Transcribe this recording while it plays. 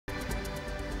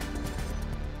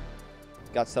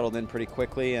got settled in pretty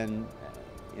quickly, and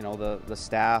you know, the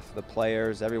staff, the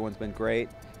players, everyone's been great,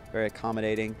 very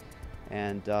accommodating,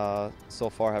 and so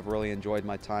far have really enjoyed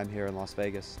my time here in Las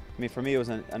Vegas. I mean, for me, it was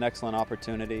an excellent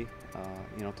opportunity,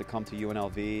 you know, to come to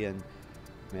UNLV, and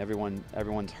I mean,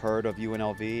 everyone's heard of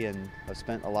UNLV, and I've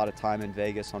spent a lot of time in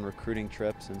Vegas on recruiting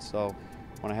trips, and so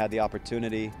when I had the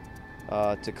opportunity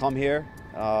to come here,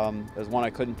 it was one I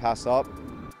couldn't pass up.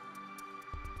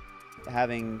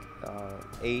 Having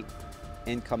 8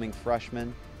 incoming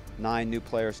freshmen, 9 new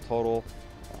players total,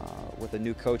 with a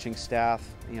new coaching staff,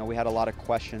 you know, we had a lot of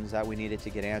questions that we needed to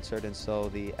get answered, and so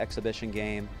the exhibition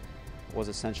game was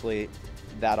essentially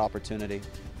that opportunity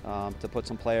to put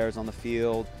some players on the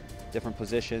field, different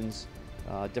positions,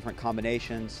 different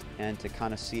combinations, and to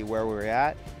kind of see where we were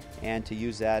at, and to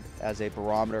use that as a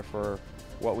barometer for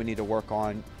what we need to work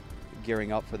on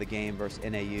gearing up for the game versus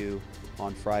NAU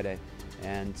on Friday.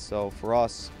 And so for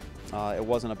us, it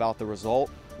wasn't about the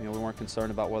result. You know, we weren't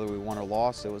concerned about whether we won or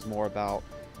lost. It was more about,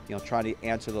 you know, trying to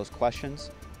answer those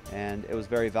questions, and it was a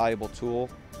very valuable tool.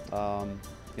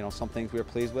 You know, some things we were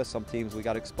pleased with, some teams we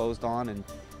got exposed on and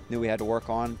knew we had to work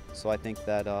on. So I think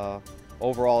that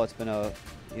overall, it's been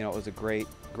you know, it was a great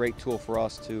tool for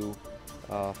us to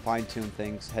fine-tune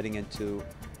things heading into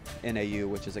NAU,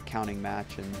 which is a counting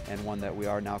match, and one that we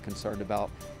are now concerned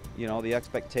about. You know, the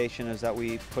expectation is that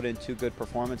we put in 2 good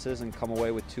performances and come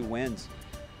away with 2 wins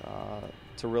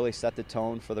to really set the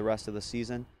tone for the rest of the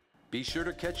season. Be sure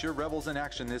to catch your Rebels in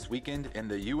action this weekend in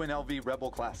the UNLV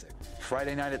Rebel Classic.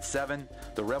 Friday night at 7,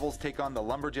 the Rebels take on the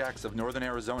Lumberjacks of Northern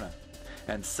Arizona.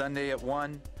 And Sunday at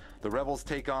 1, the Rebels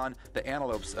take on the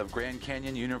Antelopes of Grand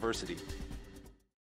Canyon University.